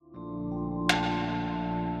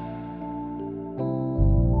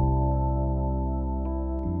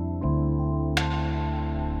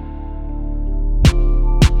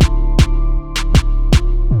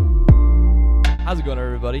How's it going,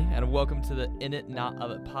 everybody? And welcome to the In It Not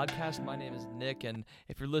Of It podcast. My name is Nick, and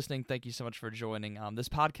if you're listening, thank you so much for joining. This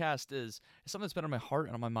podcast is something that's been on my heart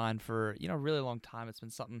and on my mind for a really long time. It's been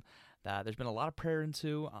something that there's been a lot of prayer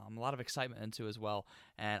into, a lot of excitement into as well.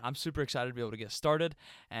 And I'm super excited to be able to get started,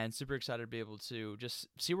 and super excited to be able to just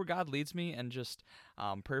see where God leads me, and just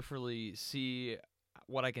prayerfully see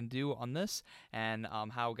what I can do on this, and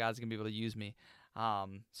how God's gonna be able to use me.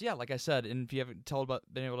 Like I said, and if you haven't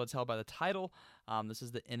been able to tell by the title, this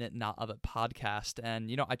is the In It Not Of It podcast,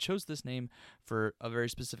 and I chose this name for a very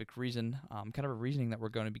specific reason, kind of a reasoning that we're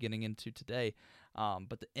going to be getting into today.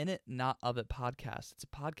 But the In It Not Of It podcast, it's a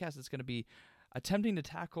podcast that's going to be attempting to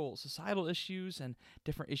tackle societal issues and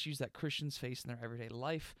different issues that Christians face in their everyday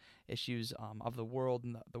life, issues of the world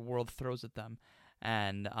and the world throws at them,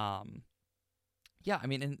 and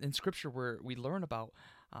in Scripture where we learn about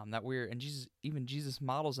that Jesus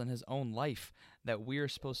models in his own life that we are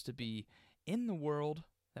supposed to be in the world,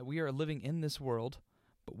 that we are living in this world,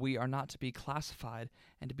 but we are not to be classified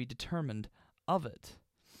and to be determined of it.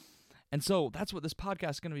 And so that's what this podcast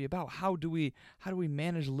is going to be about. How do we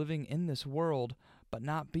manage living in this world but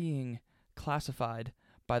not being classified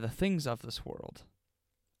by the things of this world?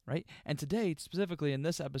 Right? And today, specifically in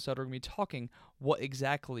this episode, we're going to be talking what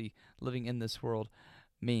exactly living in this world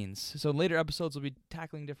means. So in later episodes, we'll be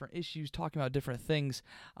tackling different issues, talking about different things,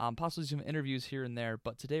 possibly some interviews here and there.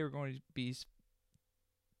 But today we're going to be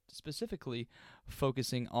specifically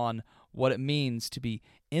focusing on what it means to be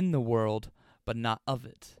in the world but not of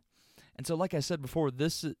it. And so, like I said before,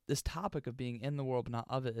 this topic of being in the world but not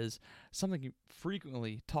of it is something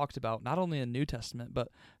frequently talked about, not only in the New Testament, but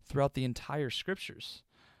throughout the entire Scriptures.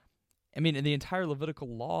 In the entire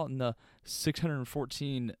Levitical law and the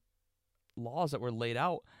 614 laws that were laid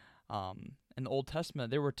out in the Old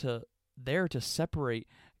Testament, they were there to separate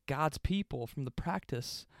God's people from the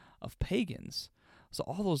practice of pagans. So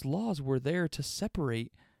all those laws were there to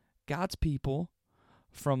separate God's people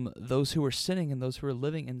from those who were sinning and those who were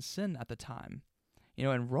living in sin at the time.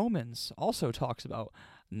 And Romans also talks about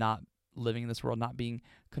not living in this world, not being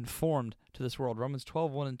conformed to this world. Romans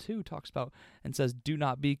 12:1-2 talks about and says, "Do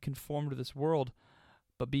not be conformed to this world,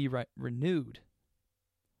 but be renewed."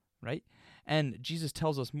 Right? And Jesus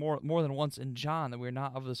tells us more than once in John that we're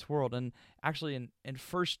not of this world. And actually in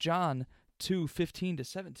 1 John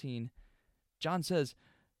 2:15-17, John says,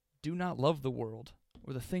 "Do not love the world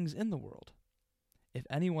or the things in the world. If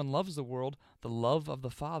anyone loves the world, the love of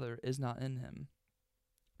the Father is not in him.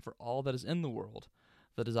 For all that is in the world,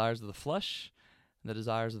 the desires of the flesh, and the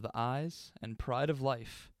desires of the eyes, and pride of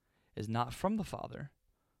life, is not from the Father,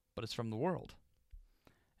 but is from the world.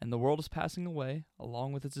 And the world is passing away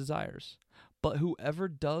along with its desires. But whoever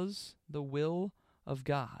does the will of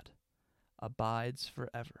God abides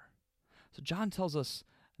forever." So John tells us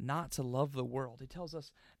not to love the world. He tells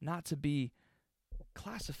us not to be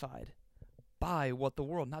classified by what the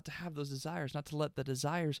world, not to have those desires, not to let the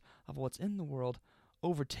desires of what's in the world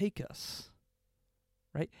overtake us.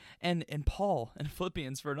 Right? And Paul, in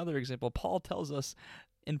Philippians, for another example, Paul tells us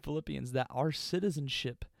in Philippians that our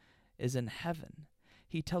citizenship is in heaven.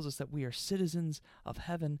 He tells us that we are citizens of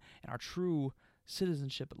heaven, and our true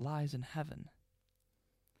citizenship lies in heaven.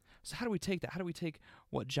 So how do we take that? How do we take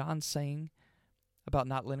what John's saying about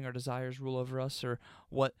not letting our desires rule over us, or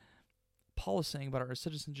what Paul is saying about our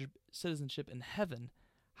citizenship in heaven?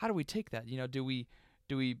 How do we take that? Do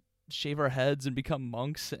we shave our heads and become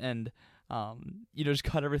monks and just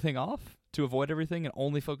cut everything off to avoid everything and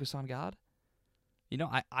only focus on God?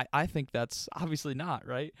 I think that's obviously not,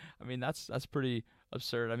 right? That's pretty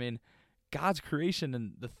absurd. God's creation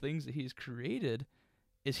and the things that he's created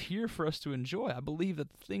is here for us to enjoy. I believe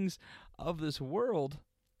that the things of this world,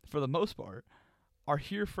 for the most part, are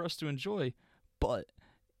here for us to enjoy, but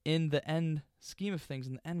in the end scheme of things,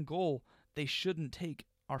 in the end goal, they shouldn't take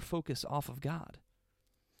our focus off of God.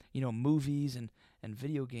 Movies and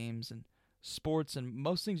video games and sports and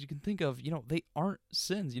most things you can think of, they aren't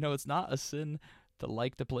sins. It's not a sin to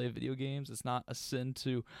like to play video games. It's not a sin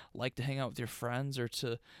to like to hang out with your friends or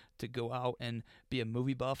to go out and be a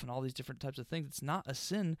movie buff and all these different types of things. It's not a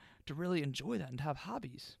sin to really enjoy that and to have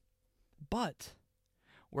hobbies. But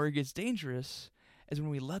where it gets dangerous is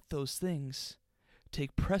when we let those things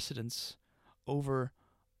take precedence over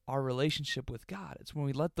our relationship with God. It's when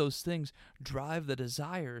we let those things drive the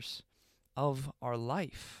desires of our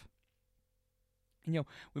life.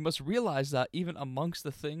 We must realize that even amongst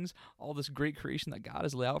the things, all this great creation that God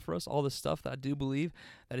has laid out for us, all this stuff that I do believe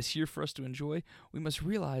that is here for us to enjoy, we must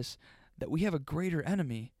realize that we have a greater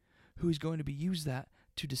enemy who is going to be used that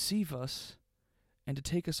to deceive us and to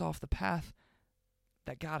take us off the path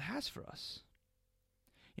that God has for us.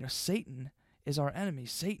 Satan is our enemy.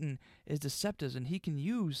 Satan is deceptive, and he can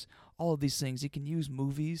use all of these things. He can use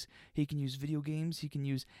movies, he can use video games, he can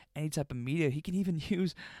use any type of media, he can even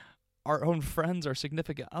use our own friends, our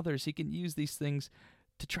significant others. He can use these things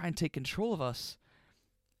to try and take control of us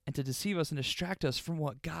and to deceive us and distract us from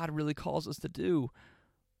what God really calls us to do,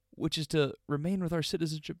 which is to remain with our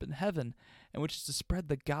citizenship in heaven, and which is to spread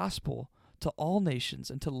the gospel to all nations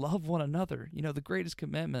and to love one another. You know, the greatest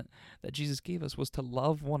commandment that Jesus gave us was to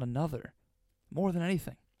love one another more than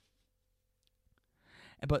anything.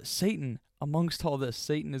 But Satan, amongst all this,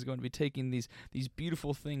 Satan is going to be taking these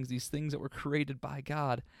beautiful things, these things that were created by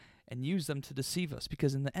God, and use them to deceive us.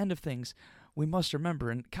 Because in the end of things, we must remember,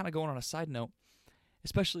 and kind of going on a side note,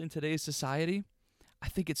 especially in today's society, I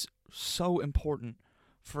think it's so important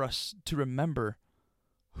for us to remember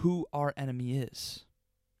who our enemy is.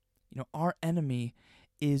 You know, our enemy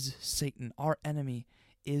is Satan. Our enemy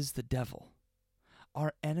is the devil.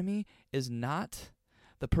 Our enemy is not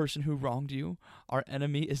the person who wronged you. Our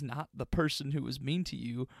enemy is not the person who was mean to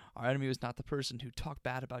you. Our enemy is not the person who talked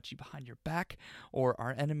bad about you behind your back. Or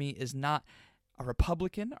our enemy is not a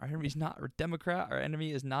Republican. Our enemy is not a Democrat. Our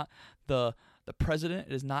enemy is not the president.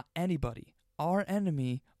 It is not anybody. Our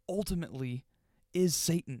enemy ultimately is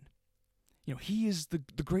Satan. You know, he is the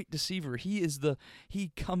great deceiver.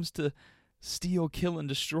 He comes to steal, kill, and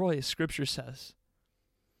destroy, as Scripture says.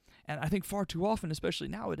 And I think far too often, especially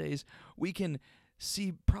nowadays, we can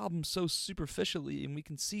see problems so superficially, and we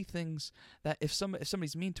can see things that if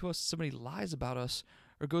somebody's mean to us, somebody lies about us,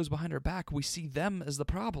 or goes behind our back, we see them as the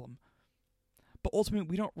problem. But ultimately,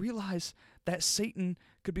 we don't realize that Satan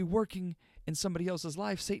could be working in somebody else's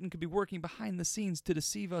life. Satan could be working behind the scenes to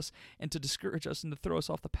deceive us and to discourage us and to throw us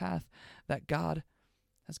off the path that God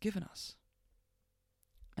has given us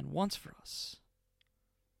and wants for us.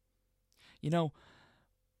 You know,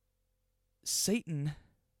 Satan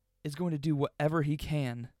is going to do whatever he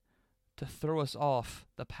can to throw us off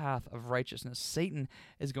the path of righteousness. Satan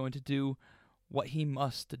is going to do what he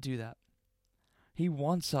must to do that. He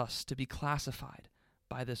wants us to be classified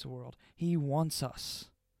by this world. He wants us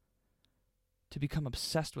to become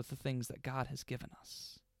obsessed with the things that God has given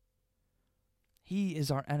us. He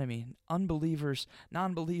is our enemy. Unbelievers,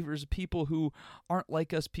 non-believers, people who aren't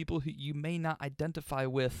like us, people who you may not identify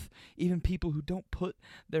with, even people who don't put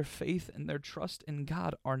their faith and their trust in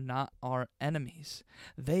God are not our enemies.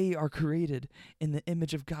 They are created in the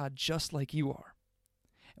image of God just like you are.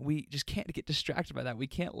 We just can't get distracted by that. We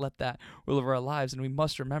can't let that rule over our lives, and we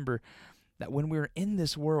must remember that when we're in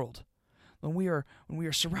this world, when we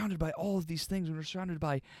are surrounded by all of these things, when we're surrounded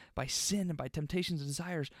by sin and by temptations and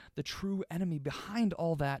desires, the true enemy behind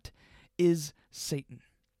all that is Satan.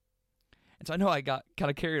 And so I know I got kind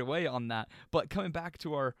of carried away on that, but coming back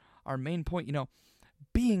to our main point, you know,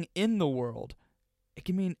 being in the world, it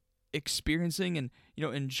can mean experiencing and, you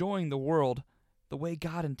know, enjoying the world the way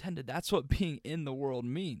God intended. That's what being in the world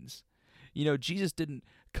means. You know, Jesus didn't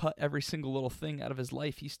cut every single little thing out of his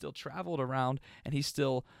life. He still traveled around, and he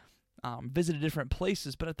still visited different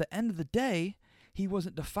places, but at the end of the day, he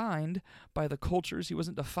wasn't defined by the cultures, he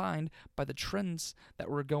wasn't defined by the trends that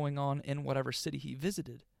were going on in whatever city he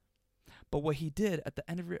visited. But what he did at the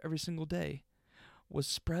end of every single day was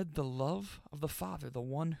spread the love of the Father, the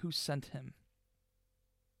one who sent him.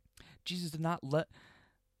 Jesus did not let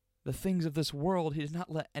the things of this world, he did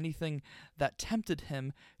not let anything that tempted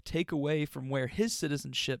him take away from where his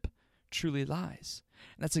citizenship truly lies.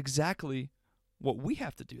 And that's exactly what we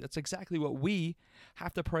have to do. That's exactly what we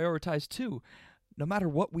have to prioritize too. No matter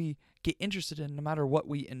what we get interested in, no matter what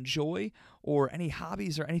we enjoy, or any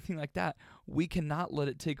hobbies or anything like that, we cannot let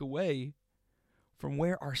it take away from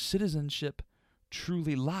where our citizenship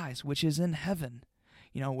truly lies, which is in heaven.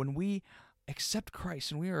 You know, when we accept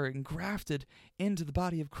Christ and we are engrafted into the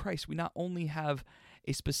body of Christ, we not only have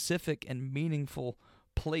a specific and meaningful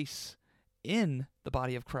place in the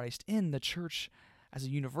body of Christ, in the church as a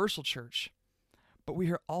universal church, but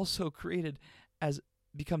we are also created as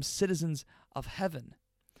become citizens of heaven.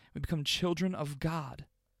 We become children of God.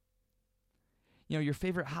 You know, your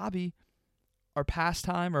favorite hobby or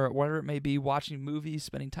pastime or whatever it may be, watching movies,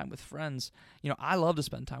 spending time with friends. You know, I love to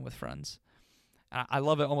spend time with friends. I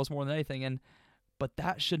love it almost more than anything. But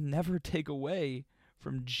that should never take away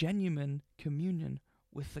from genuine communion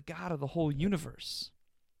with the God of the whole universe.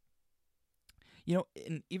 You know,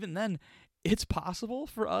 and even then, it's possible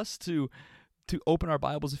for us to open our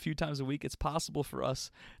Bibles a few times a week. It's possible for us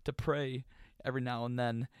to pray every now and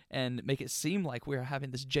then and make it seem like we are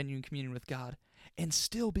having this genuine communion with God and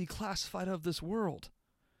still be classified of this world.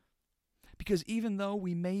 Because even though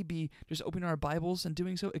we may be just opening our Bibles and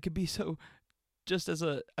doing so, it could be so just as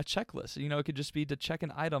a checklist. It could just be to check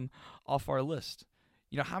an item off our list.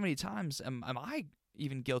 How many times am I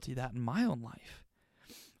even guilty of that in my own life?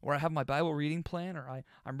 Where I have my Bible reading plan, or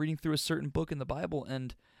I'm reading through a certain book in the Bible,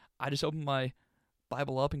 and I just open my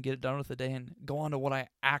Bible up and get it done with the day and go on to what I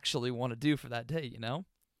actually want to do for that day,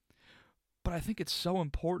 But I think it's so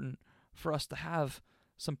important for us to have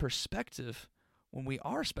some perspective when we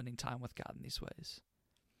are spending time with God in these ways.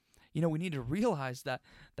 We need to realize that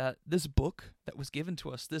this book that was given to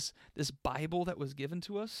us, this Bible that was given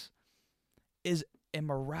to us, is a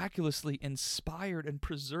miraculously inspired and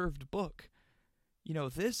preserved book.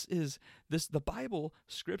 The Bible,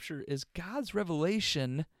 Scripture, is God's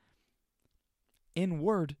revelation in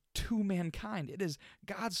word to mankind. It is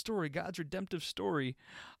God's story, God's redemptive story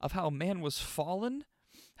of how man was fallen,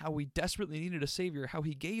 how we desperately needed a Savior, how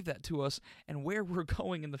He gave that to us, and where we're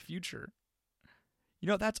going in the future.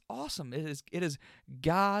 That's awesome. It is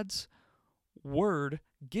God's word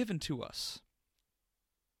given to us.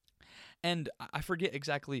 And I forget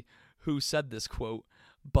exactly who said this quote,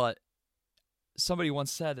 but somebody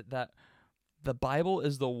once said that the Bible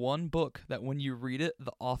is the one book that when you read it,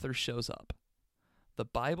 the author shows up. The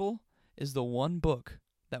Bible is the one book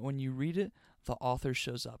that when you read it, the author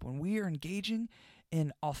shows up. When we are engaging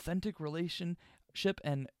in authentic relationship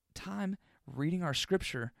and time reading our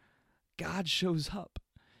Scripture, God shows up.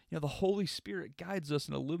 The Holy Spirit guides us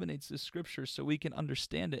and illuminates this Scripture so we can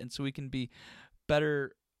understand it and so we can be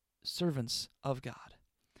better servants of God.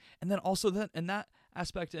 And then also in that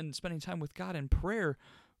aspect, in spending time with God in prayer,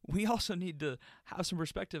 we also need to have some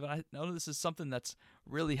perspective. And I know this is something that's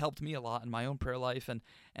really helped me a lot in my own prayer life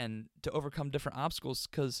and to overcome different obstacles,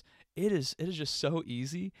 because it is just so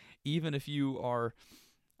easy, even if you are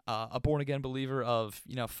a born-again believer of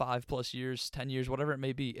 5+ years, 10 years, whatever it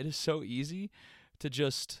may be. It is so easy to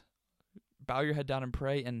just bow your head down and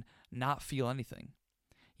pray and not feel anything,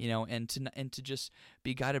 and to just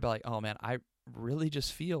be guided by like, oh man, I really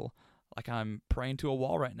just feel like I'm praying to a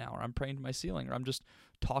wall right now, or I'm praying to my ceiling, or I'm just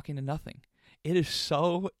talking to nothing. It is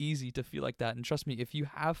so easy to feel like that, and trust me, if you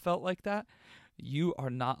have felt like that, you are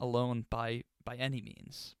not alone by any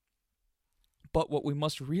means. But what we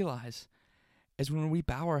must realize is when we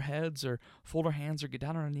bow our heads or fold our hands or get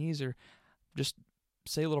down on our knees or just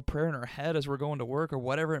say a little prayer in our head as we're going to work or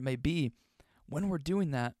whatever it may be, when we're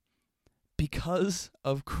doing that, because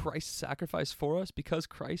of Christ's sacrifice for us, because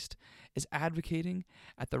Christ is advocating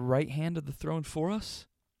at the right hand of the throne for us,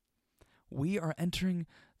 we are entering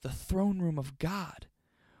the throne room of God.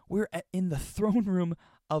 We're in the throne room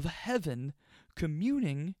of heaven,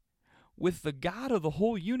 communing with the God of the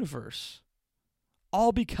whole universe.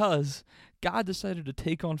 All because God decided to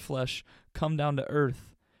take on flesh, come down to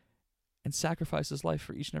earth, and sacrifice His life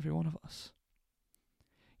for each and every one of us.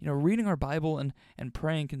 Reading our Bible and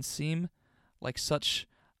praying can seem like such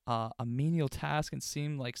a menial task and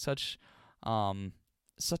seem like such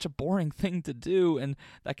a boring thing to do, and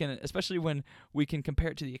that can, especially when we can compare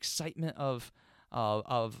it to the excitement of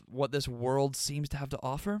what this world seems to have to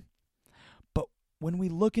offer. But when we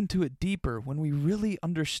look into it deeper, when we really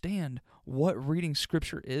understand what reading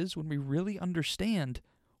Scripture is, when we really understand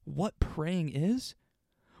what praying is,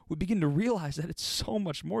 we begin to realize that it's so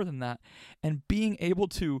much more than that. And being able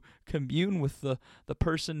to commune with the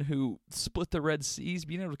person who split the Red Seas,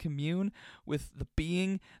 being able to commune with the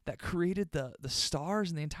being that created the stars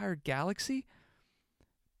and the entire galaxy,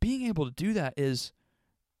 being able to do that is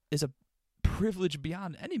a privilege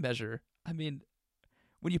beyond any measure. I mean,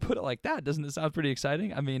 when you put it like that, doesn't it sound pretty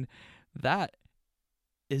exciting? I mean, that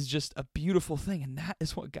is just a beautiful thing, and that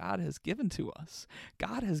is what God has given to us.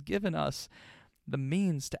 God has given us the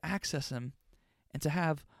means to access Him and to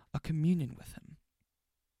have a communion with Him.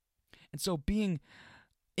 And so being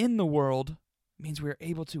in the world means we are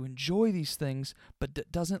able to enjoy these things,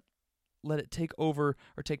 but doesn't let it take over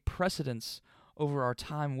or take precedence over our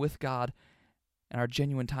time with God and our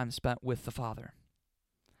genuine time spent with the Father.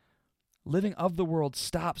 Living of the world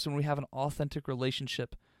stops when we have an authentic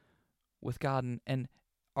relationship with God, and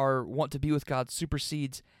our want to be with God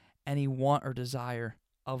supersedes any want or desire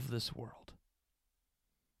of this world.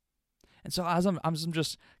 And so as I'm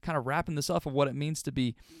just kind of wrapping this up of what it means to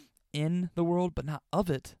be in the world but not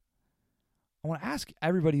of it, I want to ask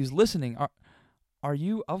everybody who's listening, are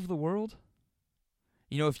you of the world?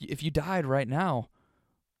 If you died right now,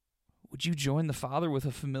 would you join the Father with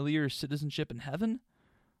a familiar citizenship in heaven?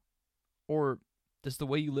 Or does the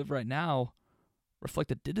way you live right now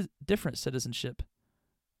reflect a different citizenship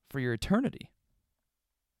for your eternity?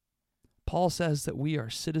 Paul says that we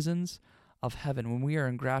are citizens of heaven. When we are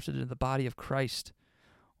engrafted into the body of Christ,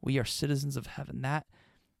 we are citizens of heaven. That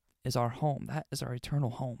is our home. That is our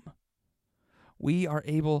eternal home. We are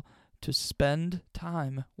able to spend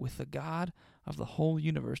time with the God of the whole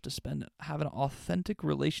universe, to have an authentic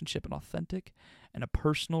relationship, an authentic and a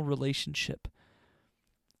personal relationship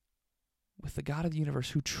with the God of the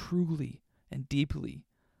universe who truly and deeply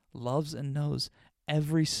loves and knows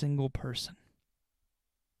every single person.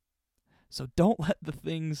 So don't let the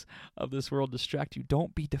things of this world distract you.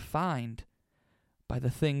 Don't be defined by the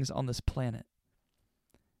things on this planet.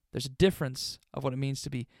 There's a difference of what it means to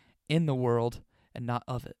be in the world and not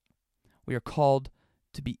of it. We are called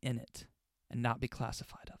to be in it and not be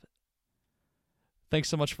classified of it. Thanks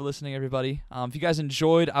so much for listening, everybody. If you guys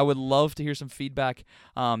enjoyed, I would love to hear some feedback.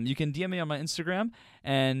 You can DM me on my Instagram.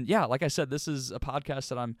 And yeah, like I said, this is a podcast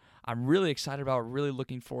that I'm really excited about, really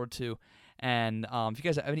looking forward to. And if you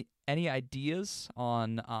guys have any ideas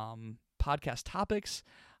on podcast topics,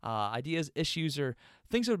 ideas, issues, or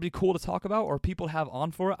things that would be cool to talk about or people to have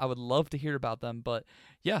on for it, I would love to hear about them. But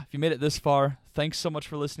yeah, if you made it this far, thanks so much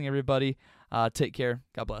for listening, everybody. Take care.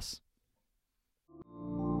 God bless.